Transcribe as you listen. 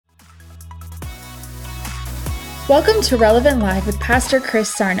Welcome to Relevant Live with Pastor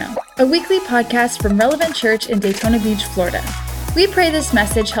Chris Sarno, a weekly podcast from Relevant Church in Daytona Beach, Florida. We pray this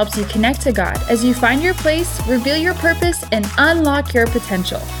message helps you connect to God as you find your place, reveal your purpose, and unlock your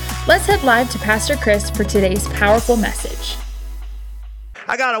potential. Let's head live to Pastor Chris for today's powerful message.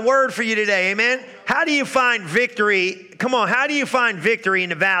 I got a word for you today, amen? How do you find victory? Come on, how do you find victory in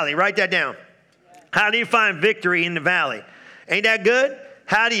the valley? Write that down. How do you find victory in the valley? Ain't that good?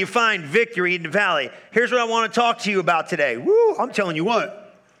 How do you find victory in the valley? Here's what I want to talk to you about today. Woo, I'm telling you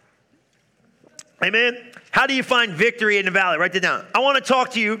what. Amen? How do you find victory in the valley? Write that down. I want to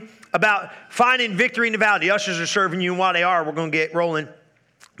talk to you about finding victory in the valley. The ushers are serving you, and while they are, we're going to get rolling.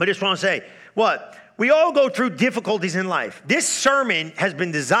 But I just want to say, what? We all go through difficulties in life. This sermon has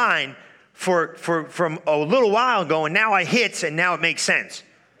been designed from a little while ago, and now it hits, and now it makes sense.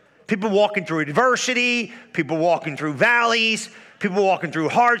 People walking through adversity, people walking through valleys, people walking through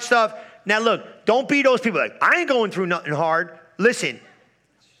hard stuff. Now look, don't be those people like, I ain't going through nothing hard. Listen.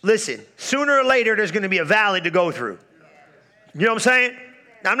 Sooner or later, there's going to be a valley to go through. You know what I'm saying?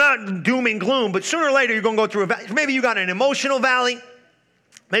 Now, I'm not doom and gloom, but sooner or later, you're going to go through a valley. Maybe you got an emotional valley.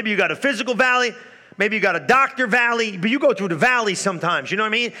 Maybe you got a physical valley. Maybe you got a doctor valley. But you go through the valley sometimes. You know what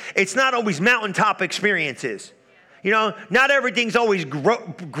I mean? It's not always mountaintop experiences. You know, not everything's always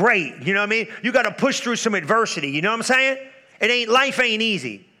great. You know what I mean? You got to push through some adversity. You know what I'm saying? Life ain't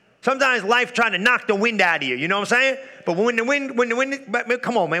easy. Sometimes life trying to knock the wind out of you. You know what I'm saying? But when the wind,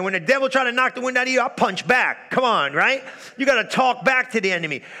 come on, man. When the devil trying to knock the wind out of you, I punch back. Come on, right? You got to talk back to the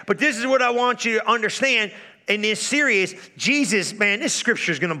enemy. But this is what I want you to understand in this series. Jesus, man, this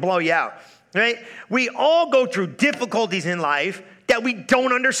scripture is going to blow you out, right? We all go through difficulties in life that we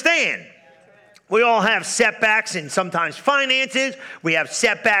don't understand. We all have setbacks and sometimes finances. We have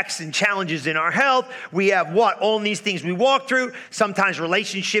setbacks and challenges in our health. We have all these things we walk through. Sometimes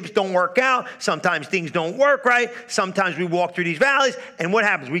relationships don't work out. Sometimes things don't work right. Sometimes we walk through these valleys. And what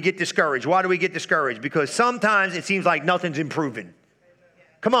happens? We get discouraged. Why do we get discouraged? Because sometimes it seems like nothing's improving.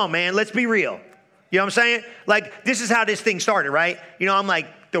 Come on, man. Let's be real. You know what I'm saying? Like, this is how this thing started, right? You know, I'm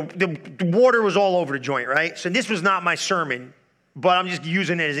like, the water was all over the joint, right? So this was not my sermon. But I'm just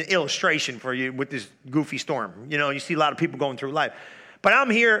using it as an illustration for you with this goofy storm. You know, you see a lot of people going through life. But I'm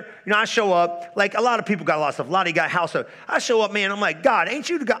here, you know, I show up, like a lot of people got a lot of stuff. A lot of you got house stuff. I show up, man, I'm like, God, ain't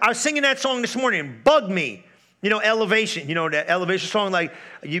you the God? I was singing that song this morning, Bug Me. You know, Elevation. You know, that Elevation song, like,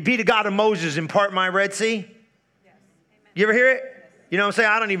 you be the God of Moses and part my Red Sea. Yes. You ever hear it? You know what I'm saying?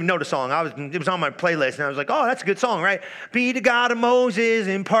 I don't even know the song. It was on my playlist, and I was like, oh, that's a good song, right? Be the God of Moses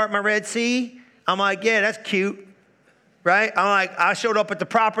and part my Red Sea. I'm like, yeah, that's cute. Right? I'm like, I showed up at the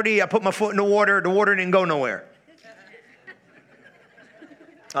property. I put my foot in the water didn't go nowhere.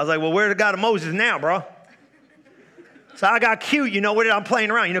 I was like, well, where's the God of Moses now, bro? So I got cute, you know, with it. I'm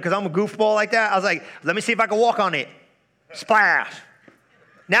playing around, you know, because I'm a goofball like that. I was like, let me see if I can walk on it. Splash.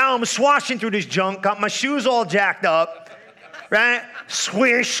 Now I'm swashing through this junk, got my shoes all jacked up, right?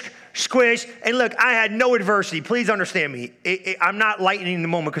 Swish. And look, I had no adversity. Please understand me. I'm not lightening the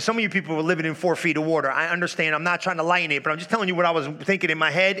moment because some of you people were living in 4 feet of water. I understand. I'm not trying to lighten it, but I'm just telling you what I was thinking in my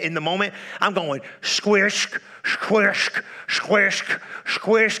head in the moment. I'm going squish,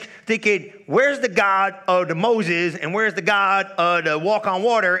 thinking, where's the God of the Moses and where's the God of the walk on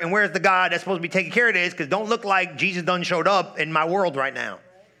water and where's the God that's supposed to be taking care of this? Because don't look like Jesus done showed up in my world right now.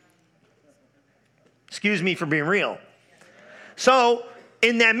 Excuse me for being real. So,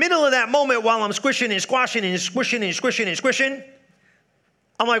 in that middle of that moment, while I'm squishing and squashing and squishing and squishing and squishing,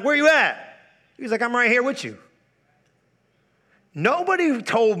 I'm like, where you at? He's like, I'm right here with you. Nobody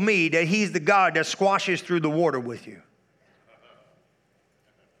told me that he's the God that squashes through the water with you.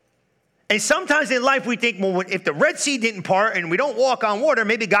 And sometimes in life we think, well, if the Red Sea didn't part and we don't walk on water,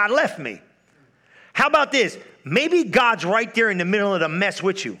 maybe God left me. How about this? Maybe God's right there in the middle of the mess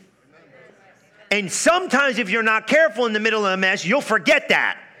with you. And sometimes if you're not careful in the middle of a mess, you'll forget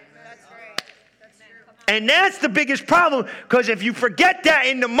that. That's right. And that's the biggest problem, because if you forget that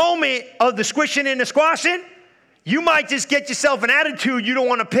in the moment of the squishing and the squashing, you might just get yourself an attitude you don't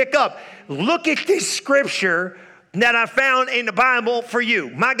want to pick up. Look at this scripture that I found in the Bible for you,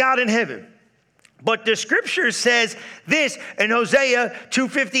 my God in heaven. But the scripture says this in Hosea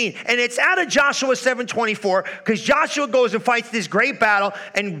 2:15, and it's out of Joshua 7:24, because Joshua goes and fights this great battle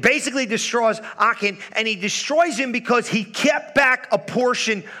and basically destroys Achan, and he destroys him because he kept back a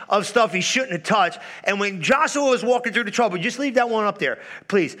portion of stuff he shouldn't have touched. And when Joshua was walking through the trouble, just leave that one up there,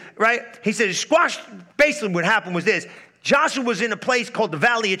 please, right? He says, basically what happened was this. Joshua was in a place called the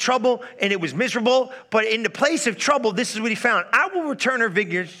Valley of Trouble, and it was miserable. But in the place of trouble, this is what he found. I will return her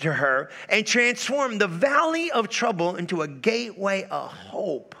vigor to her and transform the Valley of Trouble into a gateway of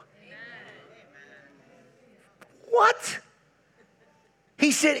hope. What?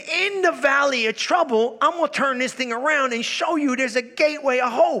 He said, in the valley of trouble, I'm going to turn this thing around and show you there's a gateway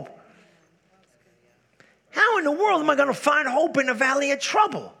of hope. How in the world am I going to find hope in the valley of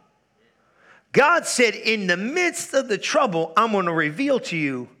trouble? God said, in the midst of the trouble, I'm going to reveal to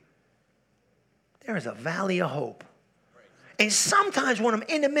you there is a valley of hope. And sometimes when I'm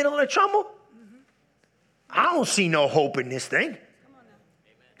in the middle of the trouble, I don't see no hope in this thing.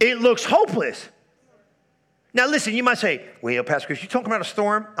 It looks hopeless. Now listen, you might say, well, Pastor Chris, you talking about a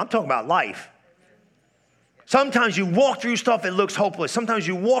storm? I'm talking about life. Sometimes you walk through stuff that looks hopeless. Sometimes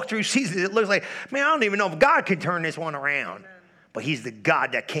you walk through seasons that looks like, man, I don't even know if God can turn this one around. But he's the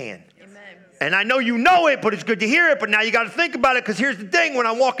God that can. And I know you know it, but it's good to hear it. But now you got to think about it, because here's the thing. When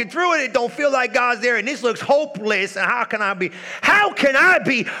I'm walking through it, it don't feel like God's there. And this looks hopeless. And how can I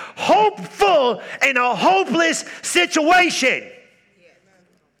be hopeful in a hopeless situation?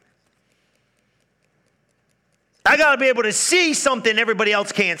 I got to be able to see something everybody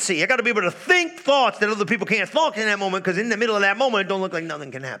else can't see. I got to be able to think thoughts that other people can't think in that moment, because in the middle of that moment, it don't look like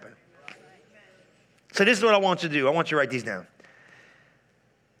nothing can happen. So this is what I want you to do. I want you to write these down.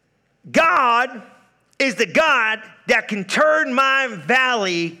 God is the God that can turn my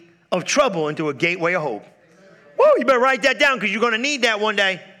valley of trouble into a gateway of hope. Whoa, you better write that down, because you're going to need that one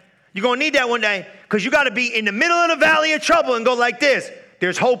day. You're going to need that one day, because you got to be in the middle of the valley of trouble and go like this.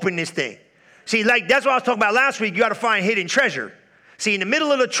 There's hope in this thing. See, like that's what I was talking about last week. You got to find hidden treasure. See, in the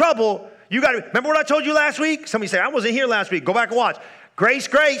middle of the trouble, you got to, remember what I told you last week? Somebody said, I wasn't here last week. Go back and watch. Grace,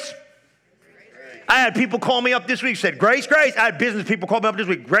 grace. I had people call me up this week, said, grace, grace. I had business people call me up this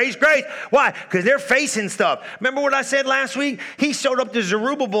week, grace, grace. Why? Because they're facing stuff. Remember what I said last week? He showed up to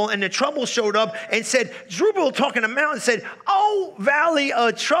Zerubbabel, and the trouble showed up and said, Zerubbabel talking to mountain said, oh, valley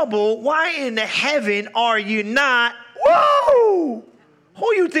of trouble, why in the heaven are you not? Whoa!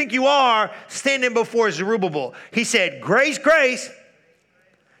 Who you think you are standing before Zerubbabel? He said, grace, grace.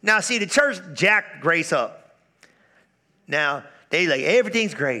 Now, see, the church jacked grace up. Now, they like,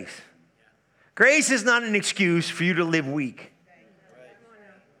 everything's grace. Grace is not an excuse for you to live weak.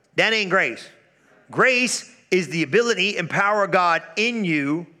 That ain't grace. Grace is the ability and power of God in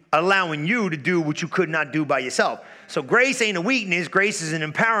you, allowing you to do what you could not do by yourself. So grace ain't a weakness. Grace is an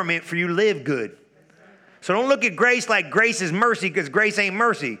empowerment for you to live good. So don't look at grace like grace is mercy, because grace ain't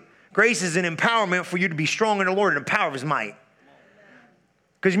mercy. Grace is an empowerment for you to be strong in the Lord and the power of his might.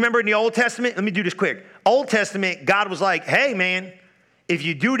 Because remember in the Old Testament, let me do this quick. Old Testament, God was like, hey man, if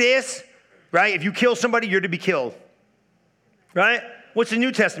you do this, right? If you kill somebody, you're to be killed. Right? What's the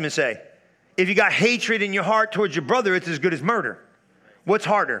New Testament say? If you got hatred in your heart towards your brother, it's as good as murder. What's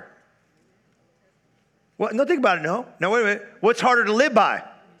harder? Well, no, think about it, no. No, wait a minute. What's harder to live by?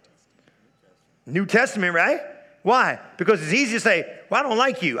 New Testament, right? Why? Because it's easy to say, well, I don't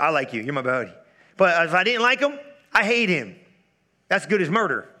like you. I like you. You're my buddy. But if I didn't like him, I hate him. That's good as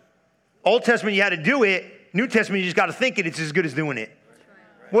murder. Old Testament, you had to do it. New Testament, you just got to think it. It's as good as doing it.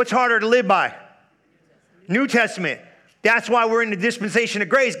 What's harder to live by? New Testament. That's why we're in the dispensation of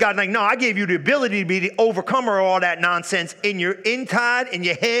grace. God's like, no, I gave you the ability to be the overcomer of all that nonsense in your inside, in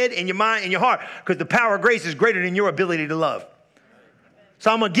your head, in your mind, in your heart. Because the power of grace is greater than your ability to love.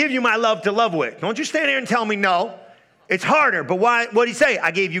 So I'm going to give you my love to love with. Don't you stand there and tell me no. It's harder. But why? What did he say?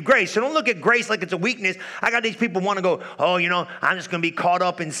 I gave you grace. So don't look at grace like it's a weakness. I got these people want to go, oh, you know, I'm just going to be caught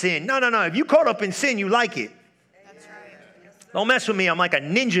up in sin. No. If you caught up in sin, you like it. That's right. Don't mess with me. I'm like a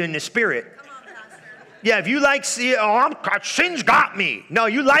ninja in the spirit. Come on, Pastor. Yeah, if you like, sin's got me. No,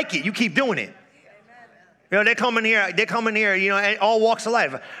 you like it. You keep doing it. You know, they come in here, you know, and all walks of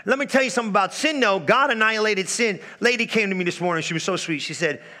life. Let me tell you something about sin, though. God annihilated sin. Lady came to me this morning. She was so sweet. She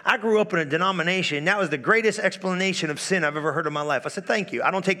said, I grew up in a denomination. That was the greatest explanation of sin I've ever heard in my life. I said, thank you.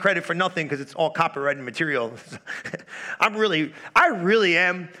 I don't take credit for nothing because it's all copyrighted material. I really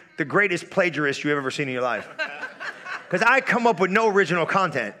am the greatest plagiarist you've ever seen in your life. Because I come up with no original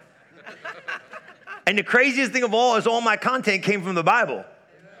content. And the craziest thing of all is all my content came from the Bible.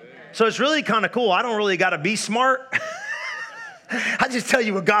 So it's really kind of cool. I don't really got to be smart. I just tell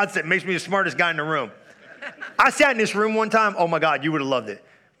you what God said makes me the smartest guy in the room. I sat in this room one time. Oh, my God, you would have loved it.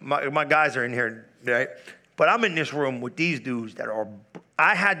 My guys are in here, right? But I'm in this room with these dudes that are –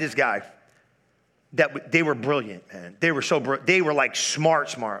 I had this guy that they were brilliant, man. They were so – they were like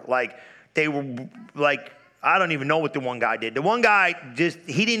smart. Like they were like – I don't even know what the one guy did. The one guy just –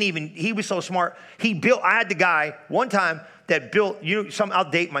 he was so smart. I had the guy one time – that built, I'll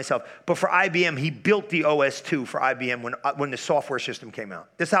date myself, but for IBM, he built the OS2 for IBM when the software system came out.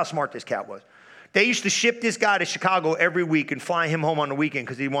 This is how smart this cat was. They used to ship this guy to Chicago every week and fly him home on the weekend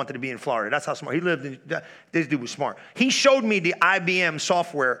because he wanted to be in Florida. That's how smart. This dude was smart. He showed me the IBM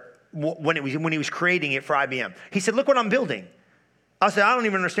software when he was creating it for IBM. He said, look what I'm building. I said, I don't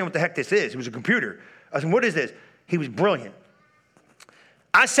even understand what the heck this is. It was a computer. I said, what is this? He was brilliant.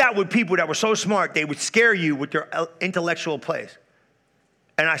 I sat with people that were so smart, they would scare you with their intellectual place.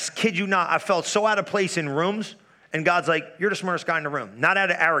 And I kid you not, I felt so out of place in rooms, and God's like, you're the smartest guy in the room. Not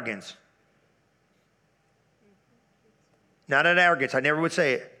out of arrogance. Not out of arrogance. I never would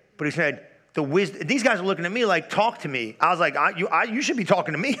say it. But he said, the wisdom. These guys are looking at me like, talk to me. I was like, you should be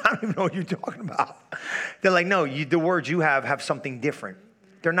talking to me. I don't even know what you're talking about. They're like, no, the words you have something different.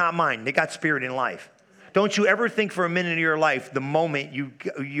 They're not mine. They got spirit in life. Don't you ever think for a minute of your life, the moment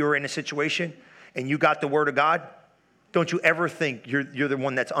you're in a situation and you got the word of God, don't you ever think you're the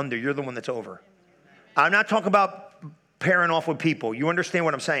one that's under, you're the one that's over. I'm not talking about pairing off with people. You understand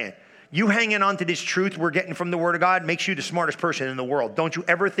what I'm saying? You hanging on to this truth we're getting from the word of God makes you the smartest person in the world. Don't you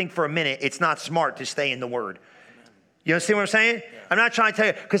ever think for a minute it's not smart to stay in the word. You understand what I'm saying? Yeah. I'm not trying to tell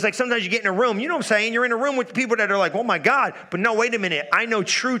you, because like sometimes you get in a room, you know what I'm saying? You're in a room with people that are like, oh my God. But no, wait a minute. I know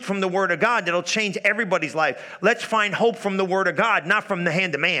truth from the word of God that'll change everybody's life. Let's find hope from the word of God, not from the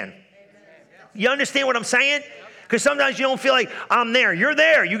hand of man. Amen. You understand what I'm saying? Because sometimes you don't feel like I'm there. You're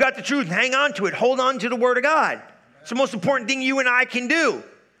there. You got the truth. Hang on to it. Hold on to the word of God. It's the most important thing you and I can do.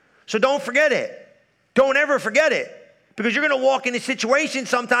 So don't forget it. Don't ever forget it. Because you're going to walk in a situation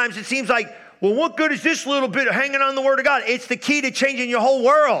sometimes it seems like, well, what good is this little bit of hanging on the word of God? It's the key to changing your whole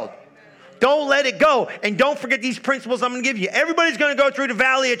world. Don't let it go. And don't forget these principles I'm going to give you. Everybody's going to go through the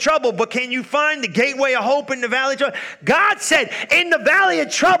valley of trouble, but can you find the gateway of hope in the valley of trouble? God said, in the valley of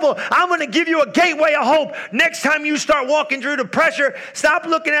trouble, I'm going to give you a gateway of hope. Next time you start walking through the pressure, stop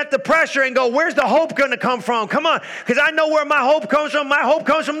looking at the pressure and go, where's the hope going to come from? Come on, because I know where my hope comes from. My hope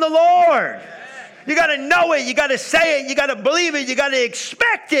comes from the Lord. You got to know it. You got to say it. You got to believe it. You got to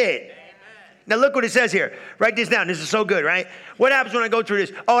expect it. Now look what it says here. Write this down. This is so good, right? What happens when I go through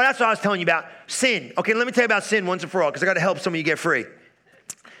this? Oh, that's what I was telling you about. Sin. Okay, let me tell you about sin once and for all, because I got to help some of you get free.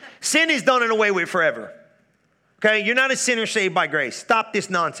 Sin is done and away with forever. Okay, you're not a sinner saved by grace. Stop this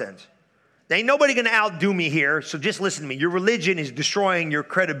nonsense. There ain't nobody going to outdo me here, so just listen to me. Your religion is destroying your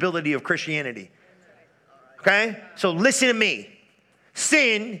credibility of Christianity. Okay? So listen to me.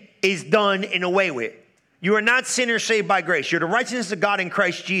 Sin is done and away with. You are not sinners saved by grace. You're the righteousness of God in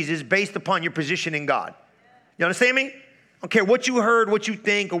Christ Jesus based upon your position in God. You understand me? I don't care what you heard, what you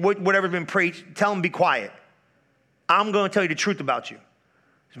think, or whatever's been preached. Tell them be quiet. I'm going to tell you the truth about you.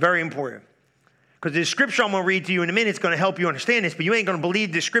 It's very important. Because the scripture I'm going to read to you in a minute is going to help you understand this, but you ain't going to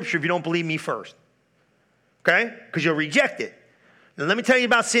believe the scripture if you don't believe me first. Okay? Because you'll reject it. Now let me tell you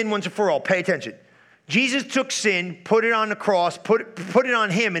about sin once and for all. Pay attention. Jesus took sin, put it on the cross, put it on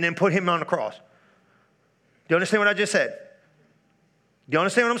him, and then put him on the cross. Do you understand what I just said? Do you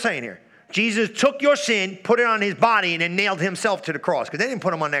understand what I'm saying here? Jesus took your sin, put it on his body, and then nailed himself to the cross. Because they didn't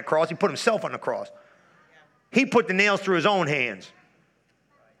put him on that cross. He put himself on the cross. He put the nails through his own hands.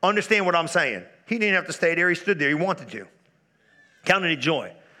 Understand what I'm saying? He didn't have to stay there. He stood there. He wanted to. Counted it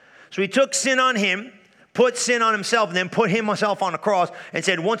joy. So he took sin on him, put sin on himself, and then put himself on the cross and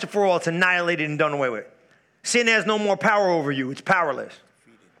said, once and for all, it's annihilated and done away with. Sin has no more power over you. It's powerless.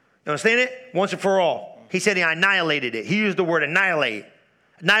 You understand it? Once and for all. He said he annihilated it. He used the word annihilate.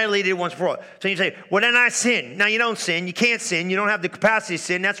 Annihilated it once for all. So you say, well, then I sin. Now, you don't sin. You can't sin. You don't have the capacity to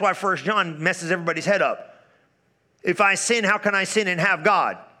sin. That's why 1 John messes everybody's head up. If I sin, how can I sin and have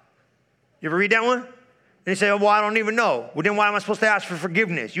God? You ever read that one? And you say, oh, well, I don't even know. Well, then why am I supposed to ask for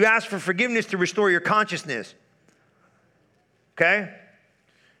forgiveness? You ask for forgiveness to restore your consciousness. Okay?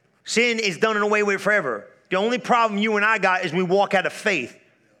 Sin is done and away with forever. The only problem you and I got is we walk out of faith.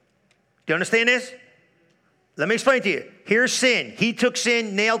 Do you understand this? Let me explain to you. Here's sin. He took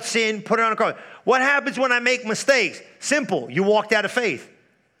sin, nailed sin, put it on a cross. What happens when I make mistakes? Simple. You walked out of faith.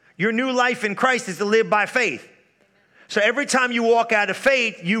 Your new life in Christ is to live by faith. So every time you walk out of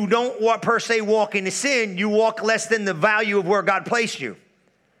faith, you don't per se walk into sin. You walk less than the value of where God placed you.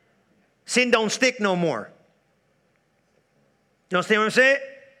 Sin don't stick no more. You understand what I'm saying?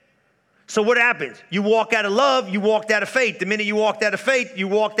 So what happens? You walk out of love, you walked out of faith. The minute you walked out of faith, you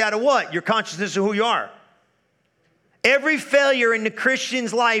walked out of what? Your consciousness of who you are. Every failure in the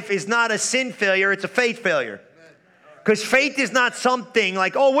Christian's life is not a sin failure, it's a faith failure. Because faith is not something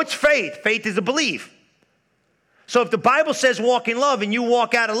like, oh, what's faith? Faith is a belief. So if the Bible says walk in love and you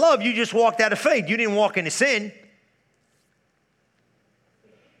walk out of love, you just walked out of faith. You didn't walk into sin.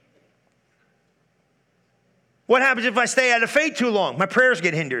 What happens if I stay out of faith too long? My prayers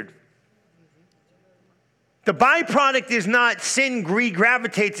get hindered. The byproduct is not sin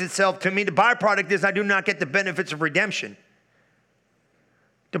gravitates itself to me. The byproduct is I do not get the benefits of redemption.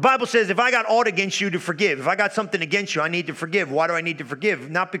 The Bible says if I got aught against you, to forgive. If I got something against you, I need to forgive. Why do I need to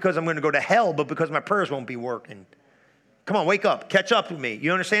forgive? Not because I'm going to go to hell, but because my prayers won't be working. Come on, wake up. Catch up with me.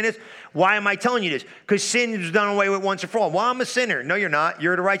 You understand this? Why am I telling you this? Because sin is done away with once and for all. Well, I'm a sinner. No, you're not.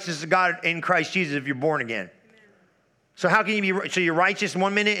 You're the righteousness of God in Christ Jesus if you're born again. So how can you be, so you're righteous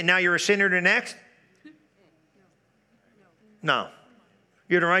 1 minute and now you're a sinner the next? No.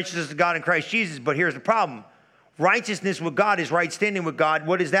 You're the righteousness of God in Christ Jesus, but here's the problem. Righteousness with God is right standing with God.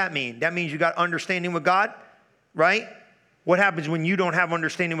 What does that mean? That means you got understanding with God, right? What happens when you don't have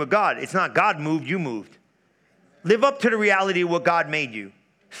understanding with God? It's not God moved, you moved. Live up to the reality of what God made you.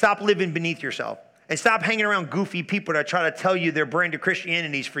 Stop living beneath yourself. And stop hanging around goofy people that try to tell you their brand of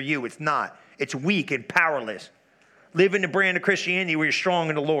Christianity is for you. It's not. It's weak and powerless. Live in the brand of Christianity where you're strong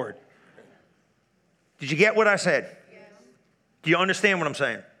in the Lord. Did you get what I said? Yes. Do you understand what I'm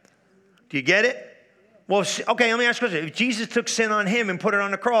saying? Do you get it? Well, okay, let me ask you a question. If Jesus took sin on him and put it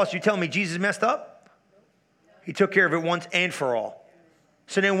on the cross, you tell me Jesus messed up? He took care of it once and for all.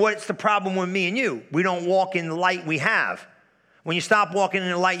 So then what's the problem with me and you? We don't walk in the light we have. When you stop walking in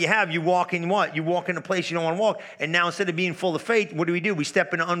the light you have, you walk in what? You walk in a place you don't want to walk. And now instead of being full of faith, what do? We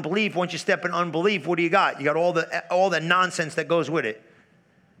step into unbelief. Once you step in unbelief, what do you got? You got all the nonsense that goes with it.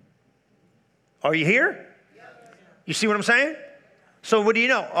 Are you here? You see what I'm saying? So what do you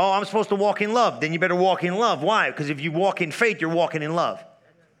know? Oh, I'm supposed to walk in love. Then you better walk in love. Why? Because if you walk in faith, you're walking in love.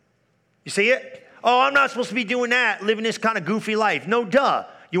 You see it? Oh, I'm not supposed to be doing that, living this kind of goofy life. No, duh.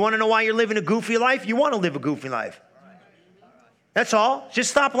 You want to know why you're living a goofy life? You want to live a goofy life. That's all.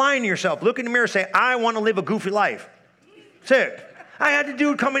 Just stop lying to yourself. Look in the mirror and say, I want to live a goofy life. That's it. I had a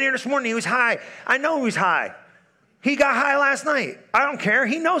dude come in here this morning. He was high. I know he was high. He got high last night. I don't care.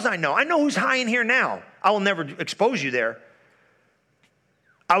 He knows I know. I know who's high in here now. I will never expose you there.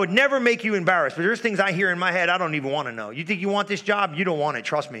 I would never make you embarrassed, but there's things I hear in my head I don't even want to know. You think you want this job? You don't want it.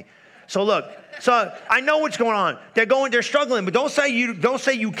 Trust me. So look, so I know what's going on. They're struggling, but don't say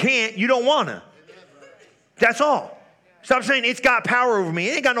you can't. You don't want to. That's all. Stop saying it's got power over me.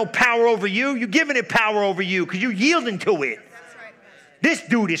 It ain't got no power over you. You're giving it power over you because you're yielding to it. That's right. This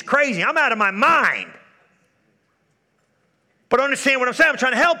dude is crazy. I'm out of my mind. But understand what I'm saying. I'm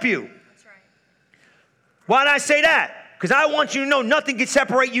trying to help you. That's right. Why did I say that? Because I want you to know nothing can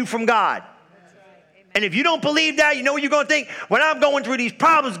separate you from God. And if you don't believe that, you know what you're going to think? When I'm going through these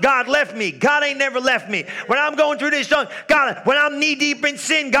problems, God left me. God ain't never left me. When I'm going through this, God, when I'm knee deep in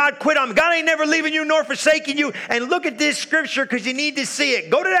sin, God quit on me. God ain't never leaving you nor forsaking you. And look at this scripture because you need to see it.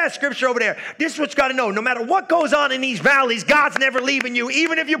 Go to that scripture over there. This is what you got to know. No matter what goes on in these valleys, God's never leaving you,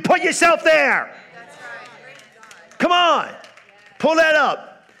 even if you put yourself there. That's right. Come on. Pull that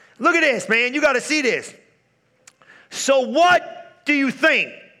up. Look at this, man. You got to see this. So what do you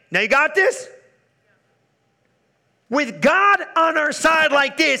think? Now you got this? With God on our side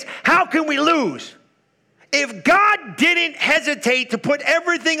like this, how can we lose? If God didn't hesitate to put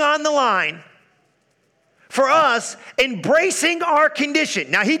everything on the line for us, embracing our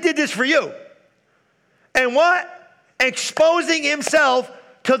condition. Now, he did this for you. And what? Exposing himself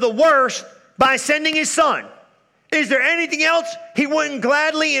to the worst by sending his son. Is there anything else he wouldn't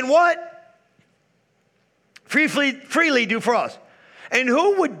gladly and what? Freely do for us. And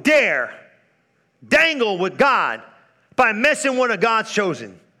who would dare dangle with God by messing one of God's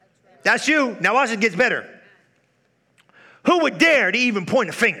chosen? That's you. Now watch, it gets better. Who would dare to even point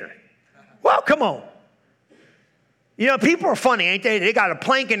a finger? Well, come on. You know, people are funny, ain't they? They got a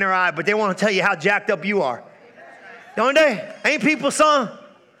plank in their eye, but they want to tell you how jacked up you are. Don't they? Ain't people, son?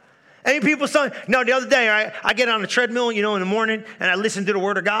 Ain't people, son? No, the other day, right, I get on the treadmill, you know, in the morning, and I listen to the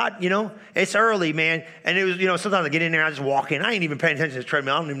word of God, you know. It's early, man. And it was, you know, sometimes I get in there, I just walk in. I ain't even paying attention to the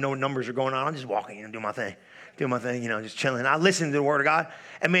treadmill. I don't even know what numbers are going on. I'm just walking, you know, doing my thing, you know, just chilling. I listened to the word of God.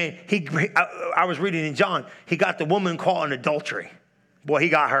 And man, I was reading in John, he got the woman caught in adultery. Boy, he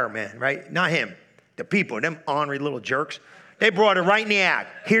got her, man, right? Not him. The people, them ornery little jerks. They brought her right in the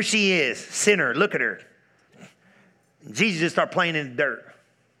act. Here she is, sinner. Look at her. Jesus just started playing in the dirt.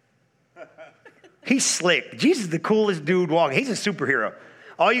 He's slick. Jesus is the coolest dude walking. He's a superhero.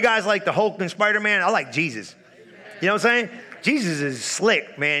 All you guys like the Hulk and Spider-Man, I like Jesus. You know what I'm saying? Jesus is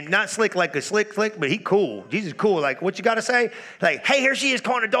slick, man. Not slick like a slick flick, but he cool. Jesus is cool. Like, what you got to say? Like, hey, here she is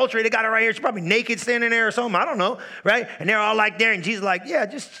caught in adultery. They got her right here. She's probably naked standing there or something. I don't know, right? And they're all like there, and Jesus like, yeah,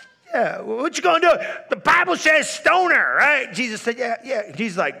 what you going to do? The Bible says stone her, right? Jesus said, yeah.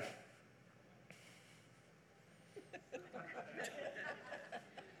 Jesus like,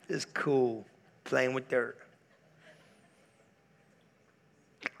 it's cool. Playing with dirt.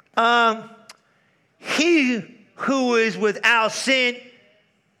 He who is without sin,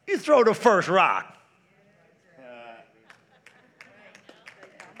 you throw the first rock.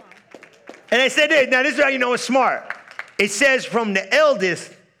 And they said this. Now, this is how you know it's smart. It says from the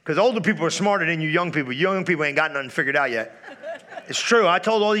eldest, because older people are smarter than you young people. You young people ain't got nothing figured out yet. It's true. I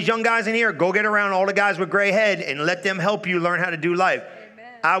told all these young guys in here, go get around all the guys with gray head and let them help you learn how to do life.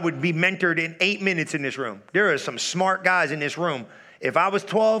 Amen. I would be mentored in 8 minutes in this room. There are some smart guys in this room. If I was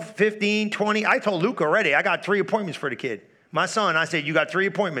 12, 15, 20, I told Luke already, I got 3 appointments for the kid. My son, I said, you got 3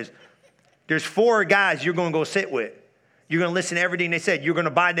 appointments. There's 4 guys you're going to go sit with. You're going to listen to everything they said. You're going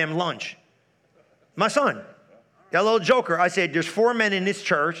to buy them lunch. My son, that little joker, I said, there's 4 men in this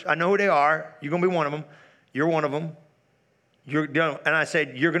church. I know who they are. You're going to be one of them. You're one of them. And I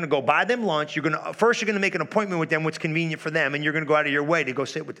said, you're going to go buy them lunch. First, you're going to make an appointment with them, what's convenient for them, and you're going to go out of your way to go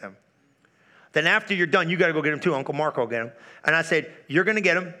sit with them. Then after you're done, you got to go get them too. Uncle Marco will get them. And I said, you're going to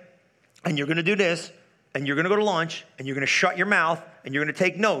get them, and you're going to do this, and you're going to go to lunch, and you're going to shut your mouth, and you're going to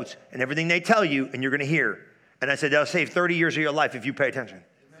take notes, and everything they tell you, and you're going to hear. And I said, that'll save 30 years of your life if you pay attention.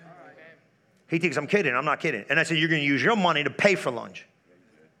 He thinks I'm kidding. I'm not kidding. And I said, you're going to use your money to pay for lunch.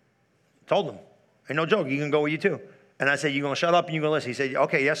 Told him. Ain't no joke. You can go with you too. And I said, you're going to shut up and you're going to listen. He said,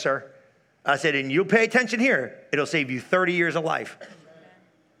 okay, yes, sir. I said, and you pay attention here. It'll save you 30 years of life.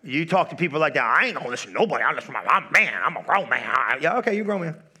 You talk to people like that. I ain't going to listen to nobody. I listen to my man. I'm a grown man. Yeah, okay, you're a grown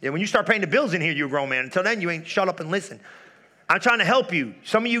man. Yeah, when you start paying the bills in here, you're a grown man. Until then, you ain't shut up and listen. I'm trying to help you.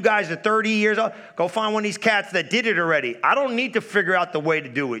 Some of you guys are 30 years old. Go find one of these cats that did it already. I don't need to figure out the way to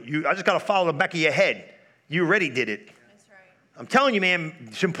do it. I just got to follow the back of your head. You already did it. That's right. I'm telling you, man,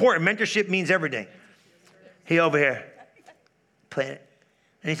 it's important. Mentorship means everything. He over here playing it.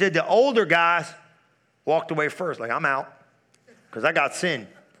 And he said the older guys walked away first, like, I'm out because I got sin.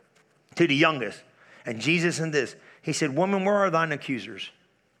 To the youngest. And Jesus in this, he said, woman, where are thine accusers?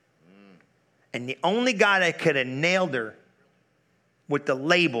 And the only guy that could have nailed her with the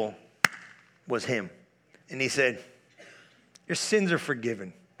label was him. And he said, your sins are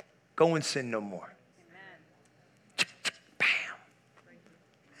forgiven. Go and sin no more. Amen. Bam.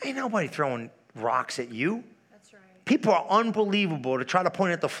 Ain't nobody throwing rocks at you. That's right. People are unbelievable to try to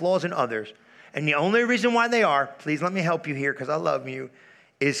point at the flaws in others. And the only reason why they are, please let me help you here because I love you,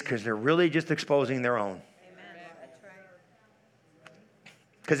 is because they're really just exposing their own. Amen. That's right.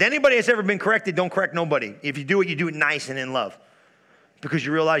 Because anybody that's ever been corrected, don't correct nobody. If you do it, you do it nice and in love. Because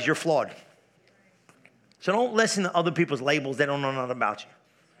you realize you're flawed. So don't listen to other people's labels. They don't know nothing about you.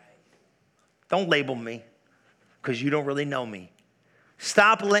 Don't label me because you don't really know me.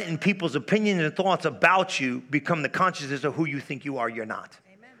 Stop letting people's opinions and thoughts about you become the consciousness of who you think you are. You're not.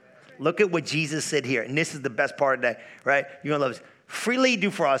 Amen. Look at what Jesus said here. And this is the best part of the day, right? You're going to love this. Freely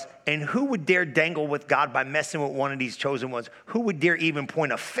do for us. And who would dare dangle with God by messing with one of these chosen ones? Who would dare even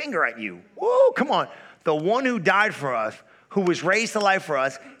point a finger at you? Whoa, come on. The one who died for us, who was raised to life for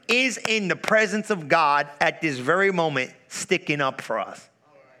us, is in the presence of God at this very moment, sticking up for us.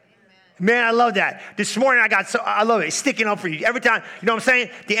 Man, I love that. This morning I love it. Sticking up for you. Every time, you know what I'm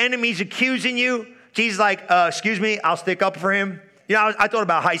saying? The enemy's accusing you. Jesus like, excuse me, I'll stick up for him. You know, I thought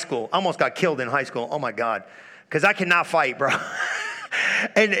about high school. I almost got killed in high school. Oh my God. Because I cannot fight, bro.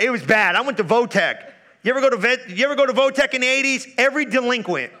 And it was bad. I went to Votech. You ever go to Votech in the 80s? Every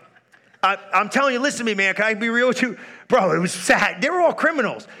delinquent. I'm telling you, listen to me, man. Can I be real with you? Bro, it was sad. They were all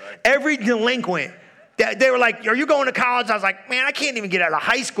criminals. Every delinquent. They were like, are you going to college? I was like, man, I can't even get out of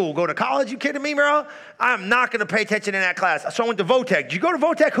high school, go to college. You kidding me, bro? I'm not going to pay attention in that class. So I went to Votech. Did you go to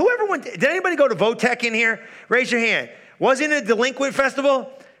Votech? Whoever went, did anybody go to Votech in here? Raise your hand. Wasn't it a delinquent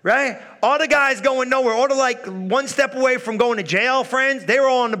festival? Right? All the guys going nowhere, all the like one step away from going to jail friends, they were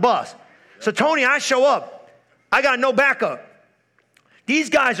all on the bus. So Tony, I show up. I got no backup. These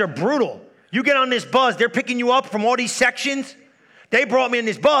guys are brutal. You get on this bus, they're picking you up from all these sections. They brought me in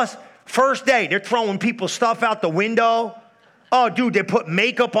this bus. First day, they're throwing people's stuff out the window. Oh, dude, they put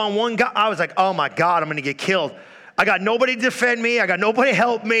makeup on one guy. I was like, oh my God, I'm going to get killed. I got nobody to defend me. I got nobody to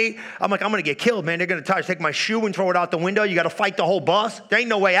help me. I'm like, I'm going to get killed, man. They're going to try to take my shoe and throw it out the window. You got to fight the whole bus. There ain't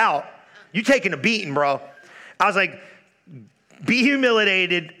no way out. You taking a beating, bro. I was like, be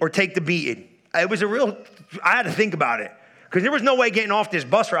humiliated or take the beating. It was I had to think about it because there was no way getting off this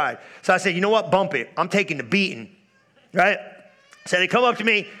bus ride. So I said, you know what? Bump it. I'm taking the beating, right? So they come up to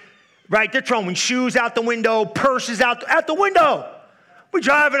me, right? They're throwing shoes out the window, purses out the window. We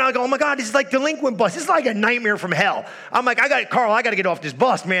drive and I go, oh my God, this is like delinquent bus. This is like a nightmare from hell. I'm like, Carl, I got to get off this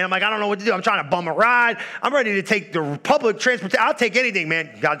bus, man. I'm like, I don't know what to do. I'm trying to bum a ride. I'm ready to take the public transportation. I'll take anything,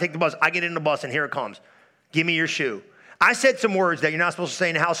 man. Got to take the bus. I get in the bus and here it comes. Give me your shoe. I said some words that you're not supposed to say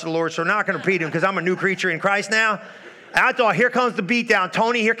in the house of the Lord, so I'm not going to repeat them because I'm a new creature in Christ now. And I thought, here comes the beatdown.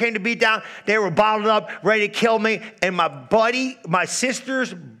 Tony, here came the beatdown. They were bottled up, ready to kill me. And my buddy, my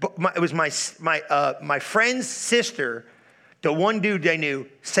sister's, it was my friend's sister, the one dude they knew,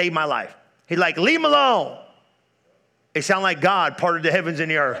 saved my life. He's like, leave him alone. It sounded like God parted the heavens and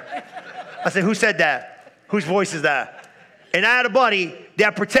the earth. I said, who said that? Whose voice is that? And I had a buddy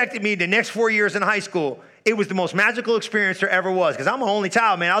that protected me the next 4 years in high school. It was the most magical experience there ever was, because I'm an only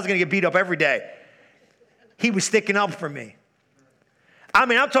child, man. I was going to get beat up every day. He was sticking up for me. I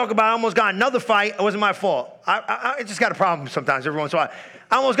mean, I'm talking about I almost got another fight. It wasn't my fault. I just got a problem sometimes every once in a while.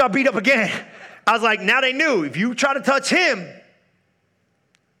 I almost got beat up again. I was like, now they knew. If you try to touch him,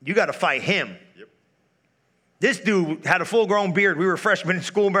 you got to fight him. Yep. This dude had a full-grown beard. We were freshmen in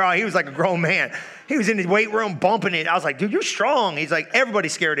school, bro. He was like a grown man. He was in the weight room bumping it. I was like, dude, you're strong. He's like,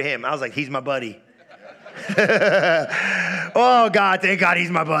 everybody's scared of him. I was like, he's my buddy. Oh, God, thank God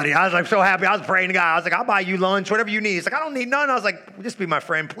he's my buddy. I was like so happy. I was praying to God. I was like, I'll buy you lunch, whatever you need. He's like, I don't need none. I was like, just be my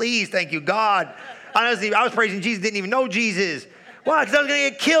friend, please. Thank you, God. Honestly, I was praising Jesus, didn't even know Jesus. Why? Because I was going to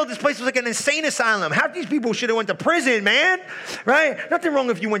get killed. This place was like an insane asylum. Half these people should have went to prison, man. Right? Nothing wrong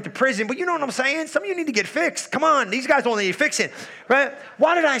if you went to prison, but you know what I'm saying? Some of you need to get fixed. Come on. These guys don't need fixing. Right?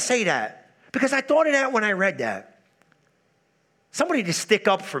 Why did I say that? Because I thought of that when I read that. Somebody to stick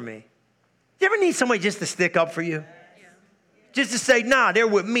up for me. You ever need somebody just to stick up for you? Just to say, nah, they're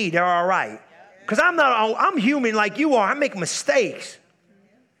with me. They're all right. Because I'm human like you are. I make mistakes.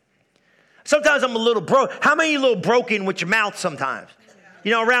 Sometimes I'm a little broke. How many of you a little broken with your mouth sometimes?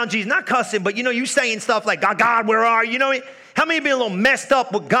 You know, around Jesus. Not cussing, but, you know, you saying stuff like, God, where are you? You know, how many of you been a little messed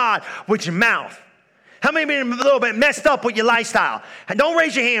up with God with your mouth? How many been a little bit messed up with your lifestyle? And don't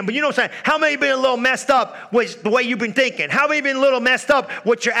raise your hand, but you know what I'm saying. How many been a little messed up with the way you've been thinking? How many been a little messed up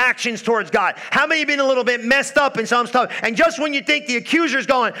with your actions towards God? How many been a little bit messed up in some stuff? And just when you think the accuser's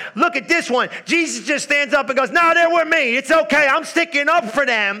going, look at this one, Jesus just stands up and goes, no, they're with me. It's okay. I'm sticking up for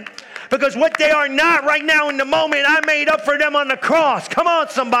them. Because what they are not right now in the moment, I made up for them on the cross. Come on,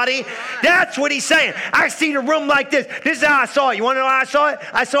 somebody. That's what he's saying. I see the room like this. This is how I saw it. You want to know how I saw it?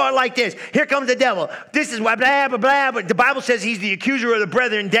 I saw it like this. Here comes the devil. This is blah, blah, blah, blah. But the Bible says he's the accuser of the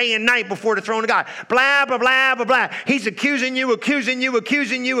brethren day and night before the throne of God. Blah, blah, blah, blah, blah. He's accusing you, accusing you,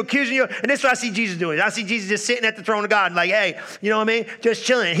 accusing you, accusing you. And this is what I see Jesus doing. I see Jesus just sitting at the throne of God like, hey, you know what I mean? Just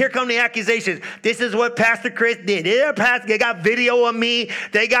chilling. And here come the accusations. This is what Pastor Chris did. They got video of me.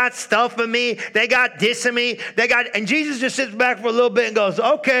 They got stuff of me. They got this of me. And Jesus just sits back for a little bit and goes,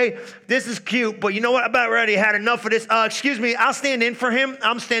 okay, this is cute, but you know what? I about already had enough of this. Excuse me, I'll stand in for him.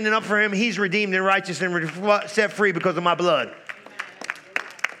 I'm standing up for him. He's redeemed and righteous and set free because of my blood.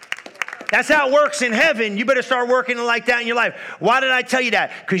 That's how it works in heaven. You better start working like that in your life. Why did I tell you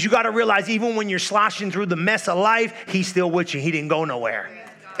that? Because you got to realize even when you're sloshing through the mess of life, he's still with you. He didn't go nowhere.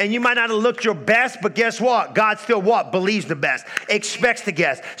 And you might not have looked your best, but guess what? God still what? Believes the best, expects the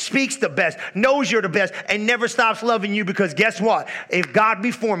best, speaks the best, knows you're the best, and never stops loving you because guess what? If God be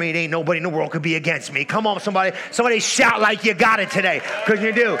for me, it ain't nobody in the world could be against me. Come on, somebody. Somebody shout like you got it today because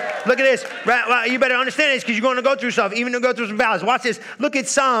you do. Look at this. You better understand this because you're going to go through stuff, even to go through some valleys. Watch this. Look at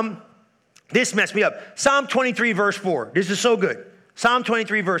Psalm. This messed me up. Psalm 23, verse 4. This is so good. Psalm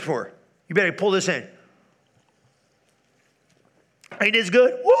 23, verse 4. You better pull this in. Ain't this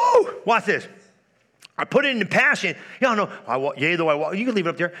good? Woo! Watch this. I put it in the Passion. Y'all know, yea, though I walk. You can leave it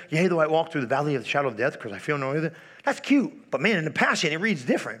up there. Yea, though I walk through the valley of the shadow of death, because I feel no other. That's cute. But man, in the Passion, it reads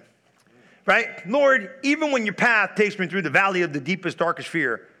different. Right? Lord, even when your path takes me through the valley of the deepest, darkest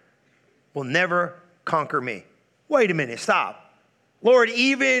fear, will never conquer me. Wait a minute. Stop. Lord,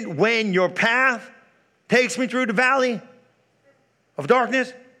 even when your path takes me through the valley of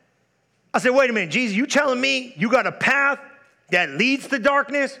darkness. I said, wait a minute, Jesus, you telling me you got a path that leads to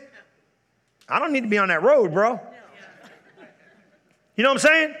darkness? I don't need to be on that road, bro. You know what I'm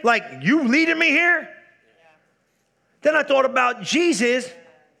saying? Like, you leading me here? Then I thought about Jesus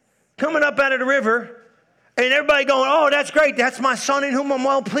coming up out of the river and everybody going, oh, that's great. That's my son in whom I'm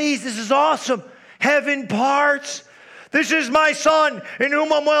well pleased. This is awesome. Heaven parts. This is my son in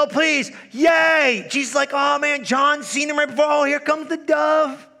whom I'm well pleased. Yay. Jesus like, oh, man, John's seen him right before. Oh, here comes the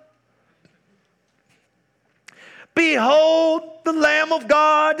dove. Behold, the Lamb of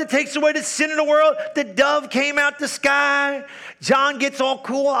God that takes away the sin of the world. The dove came out the sky. John gets all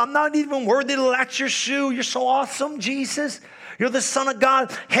cool. I'm not even worthy to latch your shoe. You're so awesome, Jesus. You're the Son of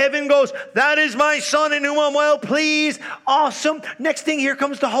God. Heaven goes, that is my son in whom I'm well pleased. Awesome. Next thing, here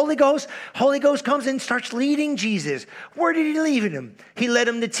comes the Holy Ghost. Holy Ghost comes and starts leading Jesus. Where did he lead him? He led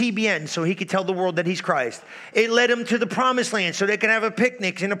him to TBN so he could tell the world that he's Christ. It led him to the promised land so they can have a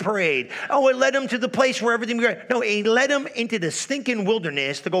picnic and a parade. Oh, it led him to the place where everything was great. No, it led him into the stinking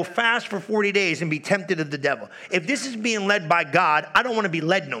wilderness to go fast for 40 days and be tempted of the devil. If this is being led by God, I don't want to be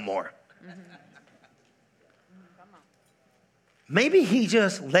led no more. Maybe he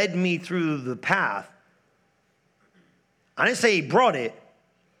just led me through the path. I didn't say he brought it,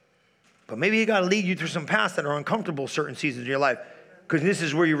 But maybe he got to lead you through some paths that are uncomfortable certain seasons of your life, because this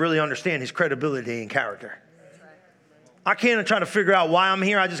is where you really understand his credibility and character. I can't try to figure out why I'm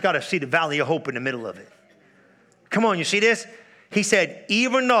here. I just got to see the valley of hope in the middle of it. Come on, you see this? He said,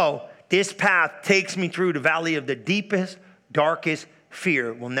 even though this path takes me through the valley of the deepest, darkest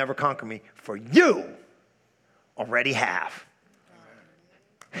fear, will never conquer me, for you already have.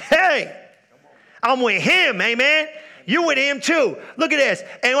 Hey, I'm with him, amen. You with him too. Look at this.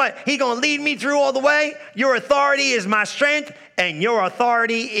 And what? He's going to lead me through all the way. Your authority is my strength, and your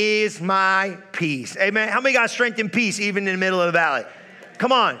authority is my peace. Amen. How many got strength and peace even in the middle of the valley?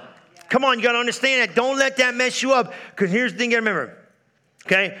 Come on. Come on. You got to understand that. Don't let that mess you up, because here's the thing you got to remember.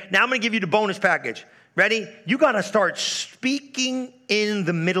 Okay? Now I'm going to give you the bonus package. Ready? You got to start speaking in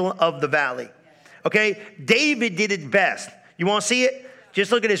the middle of the valley. Okay? David did it best. You want to see it?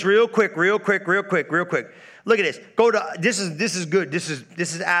 Just look at this real quick. Look at this. Go to, this is good. This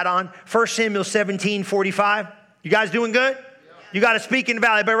is add-on. 1 Samuel 17:45. You guys doing good? Yeah. You got to speak in the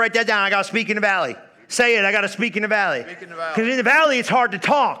valley. Better write that down. I got to speak in the valley. Say it. I got to speak in the valley. Because in the valley, it's hard to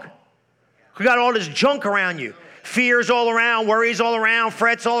talk. You got all this junk around you. Fears all around, worries all around,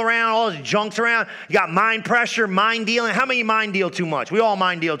 frets all around, all this junk's around. You got mind pressure, mind dealing. How many mind deal too much? We all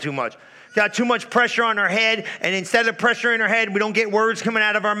mind deal too much. Got too much pressure on our head, and instead of pressure in our head, we don't get words coming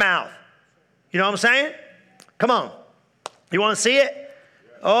out of our mouth. You know what I'm saying? Come on. You want to see it?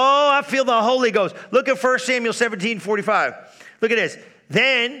 Oh, I feel the Holy Ghost. Look at 1 Samuel 17:45. Look at this.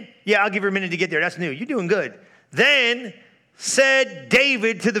 Then, I'll give you a minute to get there. That's new. You're doing good. Then said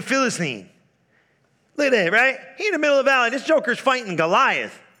David to the Philistine. Look at that, right? He in the middle of the valley. This joker's fighting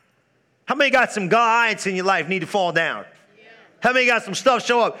Goliath. How many got some Goliaths in your life need to fall down? How many got some stuff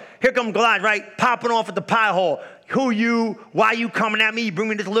show up? Here comes Goliath, right? Popping off at the pie hole. Who you? Why you coming at me? You bring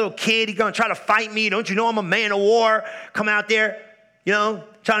me this little kid. He's going to try to fight me. Don't you know I'm a man of war? Come out there,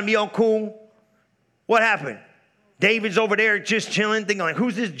 trying to be all cool. What happened? David's over there just chilling, thinking like,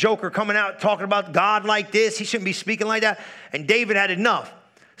 who's this joker coming out talking about God like this? He shouldn't be speaking like that. And David had enough.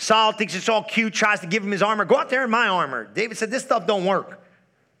 Saul thinks it's all cute, tries to give him his armor. Go out there in my armor. David said, this stuff don't work.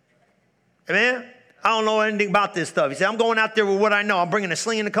 Amen? I don't know anything about this stuff. He said, I'm going out there with what I know. I'm bringing a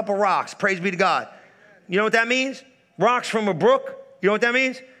sling and a couple rocks. Praise be to God. You know what that means? Rocks from a brook. You know what that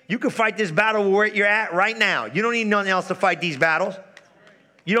means? You can fight this battle where you're at right now. You don't need nothing else to fight these battles.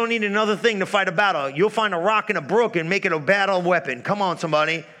 You don't need another thing to fight a battle. You'll find a rock in a brook and make it a battle weapon. Come on,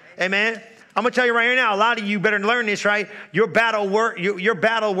 somebody. Amen? I'm going to tell you right here now, a lot of you better learn this, right? Your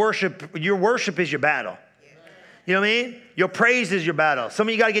worship is your battle. You know what I mean? Your praise is your battle. Some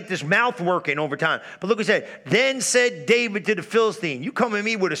of you got to get this mouth working over time. But look what he said. Then said David to the Philistine, you come at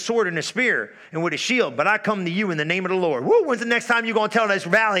me with a sword and a spear and with a shield, but I come to you in the name of the Lord. Woo, when's the next time you're going to tell this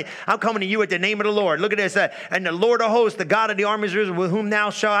valley, I'm coming to you at the name of the Lord? Look at this. And the Lord of hosts, the God of the armies with whom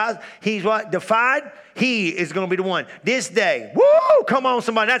thou shalt, he's what? Defied? He is going to be the one. This day. Woo! Come on,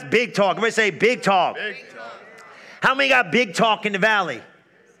 somebody. That's big talk. Everybody say big talk. Big talk. How many got big talk in the valley?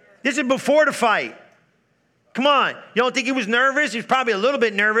 This is before the fight. Come on. You don't think he was nervous? He was probably a little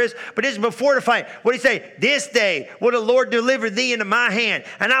bit nervous, but this is before the fight. What did he say? This day will the Lord deliver thee into my hand,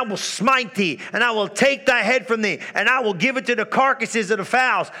 and I will smite thee, and I will take thy head from thee, and I will give it to the carcasses of the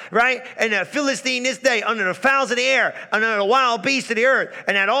fowls, right? And the Philistine this day under the fowls of the air, under the wild beasts of the earth,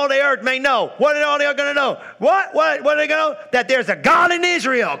 and that all the earth may know. What are all they going to know? What are they going to know? That there's a God in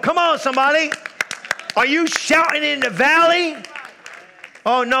Israel. Come on, somebody. Are you shouting in the valley?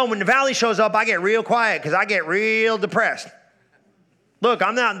 Oh, no, when the valley shows up, I get real quiet because I get real depressed. Look,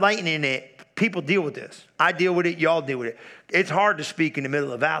 I'm not lightening it. People deal with this. I deal with it. Y'all deal with it. It's hard to speak in the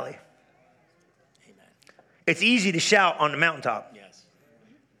middle of the valley. Amen. It's easy to shout on the mountaintop. Yes.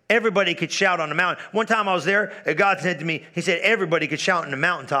 Everybody could shout on the mountain. One time I was there, and God said to me, he said, everybody could shout in the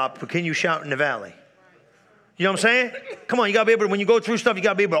mountaintop, but can you shout in the valley? You know what I'm saying? Come on, you got to be able to, when you go through stuff, you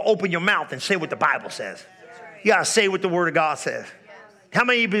got to be able to open your mouth and say what the Bible says. You got to say what the Word of God says. How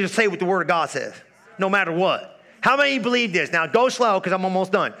many of you say what the Word of God says? No matter what. How many of you believe this? Now, go slow because I'm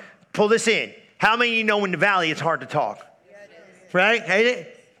almost done. Pull this in. How many of you know in the valley it's hard to talk? Right? Ain't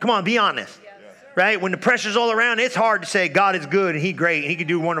it? Come on, be honest. Right? When the pressure's all around, it's hard to say God is good and He's great and He can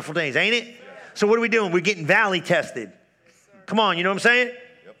do wonderful things. Ain't it? So what are we doing? We're getting valley tested. Come on, you know what I'm saying?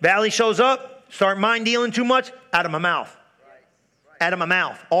 Valley shows up, start mind dealing too much, out of my mouth. Out of my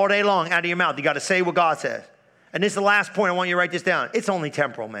mouth. All day long, out of your mouth. You got to say what God says. And this is the last point. I want you to write this down. It's only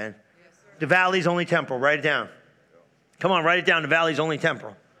temporal, man. The valley's only temporal. Write it down. Come on, write it down. The valley's only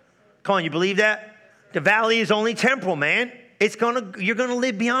temporal. Come on, you believe that? The valley is only temporal, man. You're gonna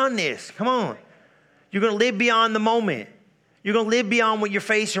live beyond this. Come on. You're gonna live beyond the moment. You're gonna live beyond what you're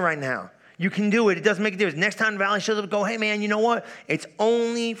facing right now. You can do it. It doesn't make a difference. Next time the valley shows up, go, hey, man, you know what? It's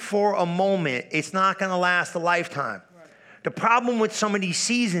only for a moment. It's not going to last a lifetime. Right. The problem with some of these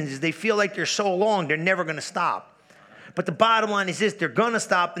seasons is they feel like they're so long, they're never going to stop. But the bottom line is this, they're going to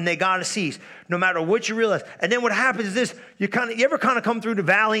stop and they got to cease, no matter what you realize. And then what happens is this, you ever kind of come through the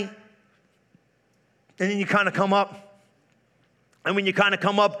valley, and then you kind of come up. And when you kind of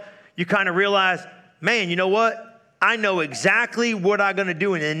come up, you kind of realize, man, you know what? I know exactly what I'm going to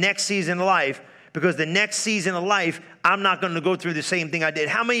do in the next season of life, because the next season of life, I'm not going to go through the same thing I did.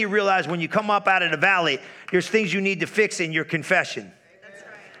 How many of you realize when you come up out of the valley, there's things you need to fix in your confession? That's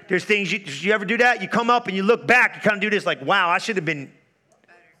right. There's things, you ever do that? You come up and you look back, you kind of do this like, wow, I should have been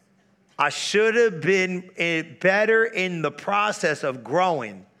better in the process of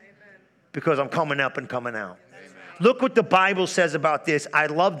growing, because I'm coming up and coming out. Look what the Bible says about this. I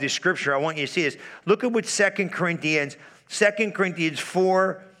love this scripture. I want you to see this. Look at what 2 Corinthians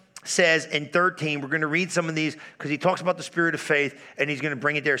 4 says in 13. We're going to read some of these because he talks about the spirit of faith, and he's going to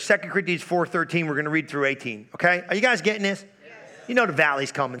bring it there. 2 Corinthians 4:13, we're going to read through 18. Okay? Are you guys getting this? Yes. You know the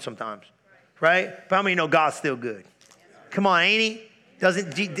valley's coming sometimes, right? But how many know God's still good? Come on, ain't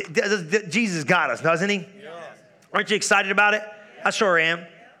he? Jesus got us, doesn't he? Yeah. Aren't you excited about it? I sure am.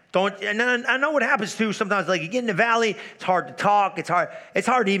 And I know what happens too. Sometimes, like you get in the valley, it's hard to talk. It's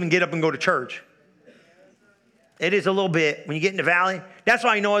hard to even get up and go to church. It is a little bit when you get in the valley. That's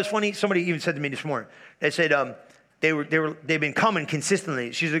why I know it's funny. Somebody even said to me this morning. They said they've been coming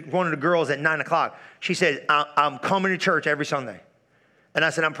consistently. She's one of the girls at 9:00. She said, "I'm coming to church every Sunday," and I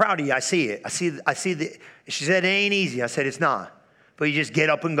said, "I'm proud of you. I see it. I see the." She said, "It ain't easy." I said, "It's not, but you just get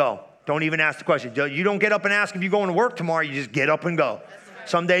up and go. Don't even ask the question. You don't get up and ask if you're going to work tomorrow. You just get up and go."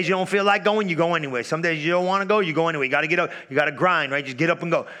 Some days you don't feel like going, you go anyway. Some days you don't want to go, you go anyway. You got to get up. You got to grind, right? Just get up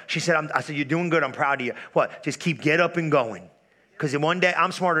and go. She said, I said, you're doing good. I'm proud of you. What? Just get up and going. Because one day,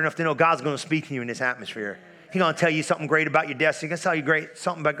 I'm smart enough to know God's going to speak to you in this atmosphere. He's going to tell you something great about your destiny. He's going to tell you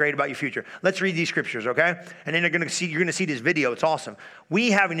something great about your future. Let's read these scriptures, okay? And then you're going to see this video. It's awesome. We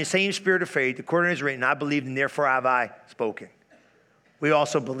having the same spirit of faith, according to is written, I believed and therefore have I spoken. We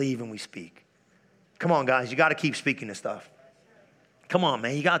also believe and we speak. Come on, guys. You got to keep speaking this stuff. Come on,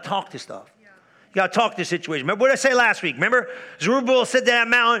 man. You got to talk to stuff. You got to talk to situation. Remember what did I say last week? Remember? Zerubbabel said to that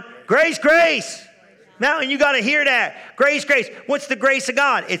mountain, grace, grace. Mountain, you got to hear that. Grace, grace. What's the grace of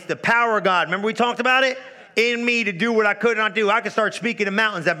God? It's the power of God. Remember we talked about it? In me to do what I could not do. I could start speaking to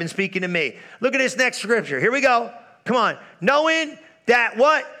mountains that have been speaking to me. Look at this next scripture. Here we go. Come on. Knowing that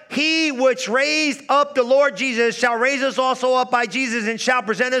what? He which raised up the Lord Jesus shall raise us also up by Jesus and shall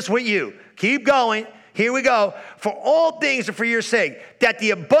present us with you. Keep going. Here we go. For all things are for your sake, that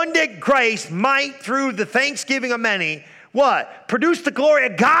the abundant grace might, through the thanksgiving of many, what? Produce the glory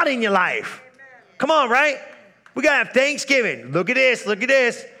of God in your life. Come on, right? We got to have thanksgiving. Look at this. Look at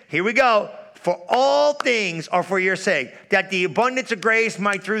this. Here we go. For all things are for your sake, that the abundance of grace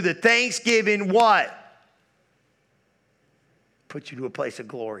might, through the thanksgiving, what? Put you to a place of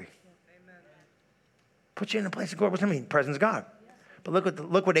glory. Amen. Put you in a place of glory. What does that mean? Presence of God. But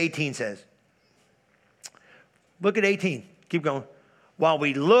look what 18 says. Look at 18. Keep going. While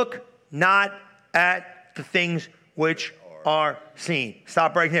we look not at the things which are seen.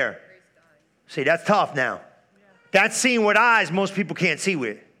 Stop right here. See, that's tough now. That's seeing with eyes most people can't see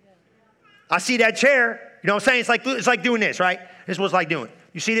with. I see that chair. You know what I'm saying? It's like doing this, right? This is what it's like doing.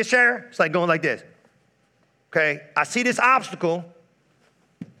 You see this chair? It's like going like this. Okay? I see this obstacle.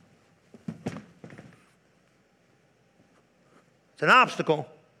 It's an obstacle.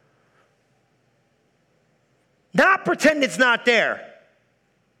 Not pretend it's not there.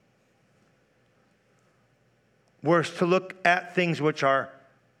 We're to look at things which are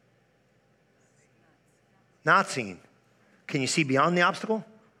not seen. Can you see beyond the obstacle?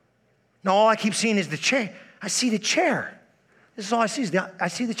 No, all I keep seeing is the chair. I see the chair. This is all I see. I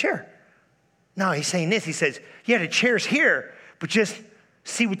see the chair. No, he's saying this. He says, yeah, the chair's here, but just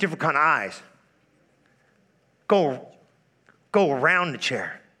see with different kind of eyes. Go around the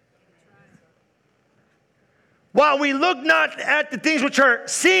chair. While we look not at the things which are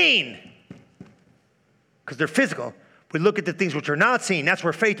seen, because they're physical, we look at the things which are not seen. That's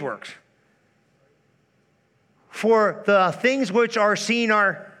where faith works. For the things which are seen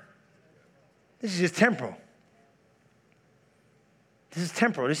this is just temporal. This is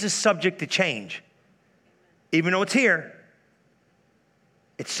temporal. This is subject to change. Even though it's here,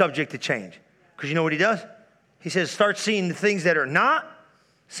 it's subject to change. Because you know what he does? He says, start seeing the things that are not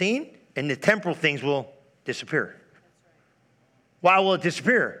seen, and the temporal things will disappear. Why will it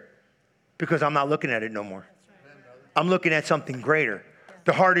disappear? Because I'm not looking at it no more. I'm looking at something greater.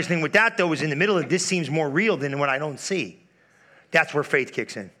 The hardest thing with that, though, is in the middle of this seems more real than what I don't see. That's where faith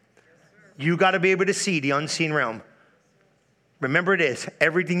kicks in. You got to be able to see the unseen realm. Remember this,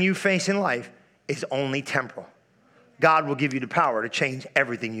 everything you face in life is only temporal. God will give you the power to change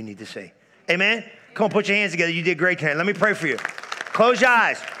everything you need to see. Amen? Come on, put your hands together. You did great tonight. Let me pray for you. Close your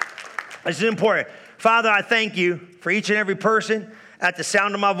eyes. This is important. Father, I thank you for each and every person at the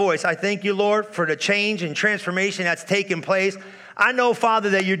sound of my voice. I thank you, Lord, for the change and transformation that's taken place. I know,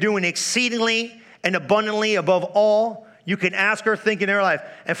 Father, that you're doing exceedingly and abundantly above all you can ask or think in their life.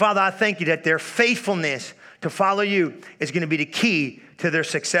 And Father, I thank you that their faithfulness to follow you is going to be the key to their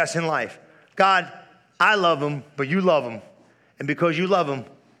success in life. God, I love them, but you love them. And because you love them,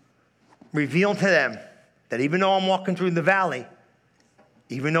 reveal to them that even though I'm walking through the valley,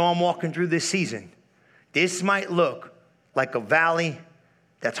 even though I'm walking through this season, this might look like a valley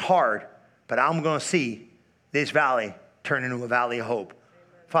that's hard, but I'm going to see this valley turn into a valley of hope.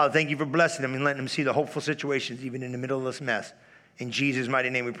 Father, thank you for blessing them and letting them see the hopeful situations even in the middle of this mess. In Jesus' mighty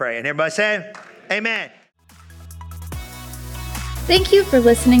name we pray. And everybody say, amen. Thank you for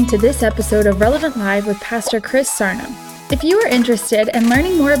listening to this episode of Relevant Live with Pastor Chris Sarno. If you are interested in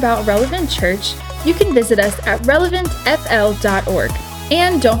learning more about Relevant Church, you can visit us at relevantfl.org.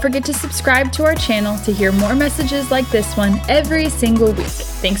 And don't forget to subscribe to our channel to hear more messages like this one every single week.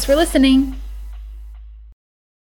 Thanks for listening.